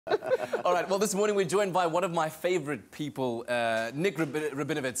All right, well, this morning we're joined by one of my favorite people, Nik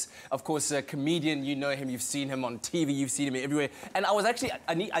Rabinowitz. Of course, a comedian, you know him, you've seen him on TV, you've seen him everywhere. And I was actually,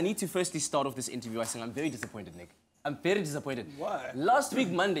 I need to firstly start off this interview by saying I'm very disappointed, Nik. I'm very disappointed. Why? Last week,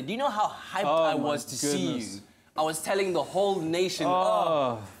 Monday, do you know how hyped I was to see you? I was telling the whole nation,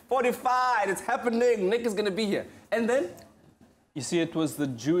 Fortyfied, it's happening, Nik is gonna be here. And then? You see, it was the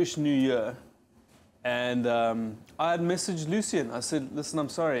Jewish New Year. And I had messaged Lucien. I said, listen, I'm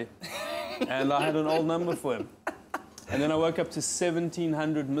sorry. And I had an old number for him. And then I woke up to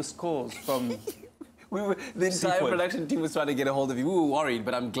 1,700 missed calls from the entire production team was trying to get a hold of you. We were worried,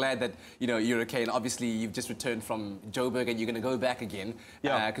 but I'm glad that you're okay. And obviously, you've just returned from Joburg and you're going to go back again.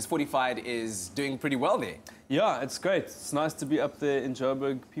 Yeah. Because Fortyfied is doing pretty well there. Yeah, it's great. It's nice to be up there in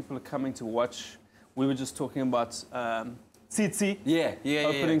Joburg. People are coming to watch. We were just talking about Tsitsi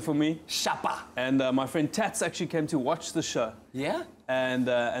opening for me. Shapa. And my friend Tats actually came to watch the show. Yeah? And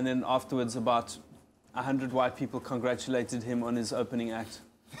then afterwards, about 100 white people congratulated him on his opening act.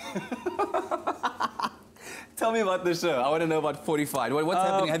 Tell me about the show. I want to know about Fortyfied. What's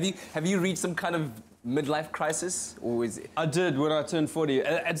happening? Have you reached some kind of midlife crisis? Or is it... I did when I turned 40.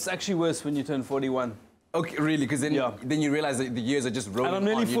 It's actually worse when you turn 41. Okay, really? Because then you realize that the years are just rolling. And I'm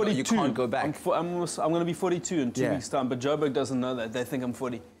nearly 42. You can't go back. I'm going to be 42 in 2 weeks' time, but Joburg doesn't know that. They think I'm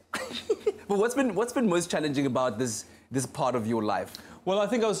 40. But what's been most challenging about this part of your life? Well, I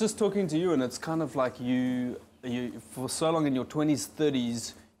think I was just talking to you, and it's kind of like you for so long in your 20s,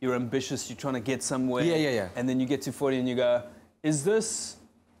 30s, you're ambitious, you're trying to get somewhere. Yeah. And then you get to 40 and you go, is this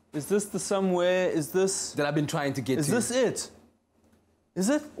the somewhere? Is this... That I've been trying to get to. Is this it? Is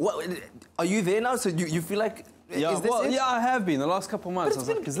it? What, are you there now? So you feel like... Yeah, is this it? Yeah, I have been. The last couple of months, I was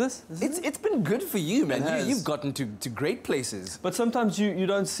like, is this It's been good for you, man. You've gotten to great places. But sometimes you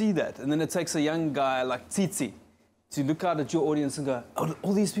don't see that. And then it takes a young guy like Tsitsi to look out at your audience and go, oh,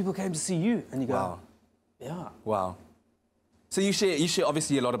 all these people came to see you. And you go, wow. Yeah. Wow. So you share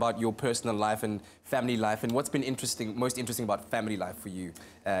obviously a lot about your personal life and family life, and what's been most interesting about family life for you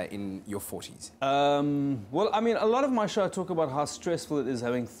in your 40s? Well, I mean, a lot of my show I talk about how stressful it is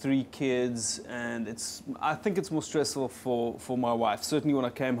having 3 kids, and I think it's more stressful for my wife. Certainly when I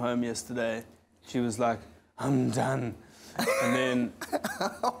came home yesterday, she was like, I'm done. And then...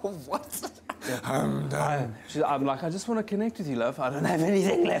 What? Yeah, I'm done. I'm like, I just want to connect with you, love. I don't have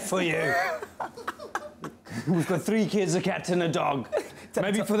anything left for you. We've got 3 kids, a cat and a dog.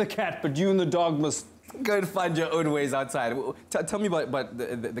 Maybe for the cat, but you and the dog must... Go and find your own ways outside. Tell me about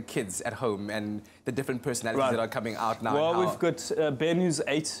the kids at home and the different personalities that are coming out now. Well, we've got Ben, who's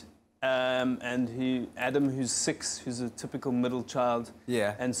 8, and Adam, who's 6, who's a typical middle child.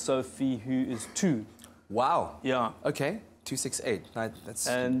 Yeah. And Sophie, who is 2. Wow. Yeah. Okay. 2, 6, 8. That's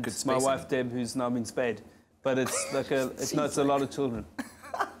and good spacing. My wife, Deb, who's now been spayed. But it's like it's a lot of children.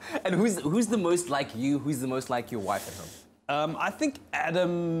 And who's the most like you? Who's the most like your wife at home? I think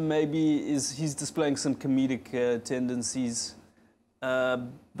Adam he's displaying some comedic tendencies. The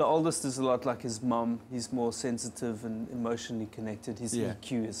oldest is a lot like his mum. He's more sensitive and emotionally connected. His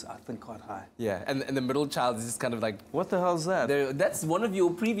EQ is, I think, quite high. Yeah, and the middle child is just kind of like... What the hell's that? That's one of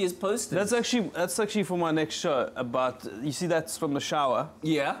your previous posters. That's actually for my next show about... You see, that's from the shower.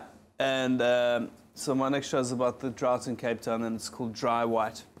 Yeah. And so my next show is about the drought in Cape Town, and it's called Dry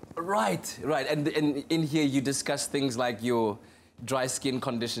White. Right. And in here you discuss things like your dry skin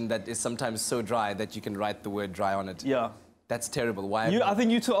condition that is sometimes so dry that you can write the word dry on it. Yeah. That's terrible. Why? I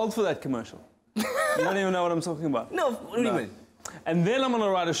think you're too old for that commercial. You don't even know what I'm talking about. No, what do you mean? And then I'm going to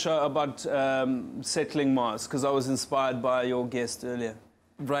write a show about settling Mars, because I was inspired by your guest earlier.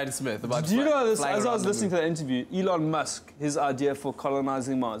 Brian Smith. Do you know this? As I was listening to that interview, Elon Musk, his idea for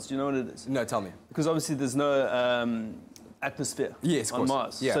colonizing Mars, do you know what it is? No, tell me. Because obviously there's no atmosphere on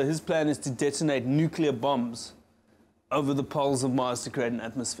Mars. Yeah. So his plan is to detonate nuclear bombs over the poles of Mars to create an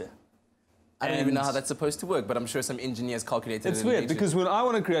atmosphere. I don't even know how that's supposed to work, but I'm sure some engineers calculated it. It's weird, because when I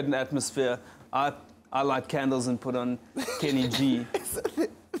want to create an atmosphere, I light candles and put on Kenny G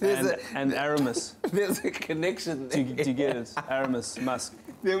and Aramis. There's a connection to get it. Aramis, Musk.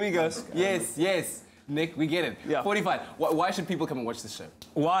 There we go. Yes. Nik, we get it. Yeah. Fortyfied. Why should people come and watch this show?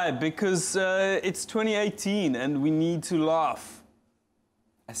 Why? Because it's 2018 and we need to laugh.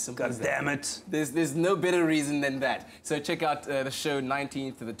 As simple as God damn it. There's no better reason than that. So check out the show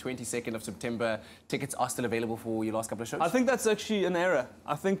 19th to the 22nd of September. Tickets are still available for your last couple of shows? I think that's actually an error.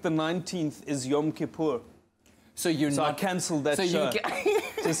 I think the 19th is Yom Kippur. So I cancelled that show.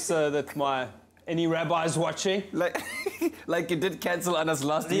 Just so that any rabbis watching? Like you did cancel on us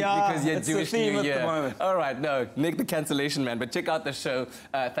last week because you're Jewish New Year. At the moment. All right, no, Nik the cancellation man. But check out the show.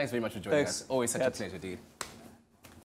 Thanks very much for joining us. Always such a pleasure, dude.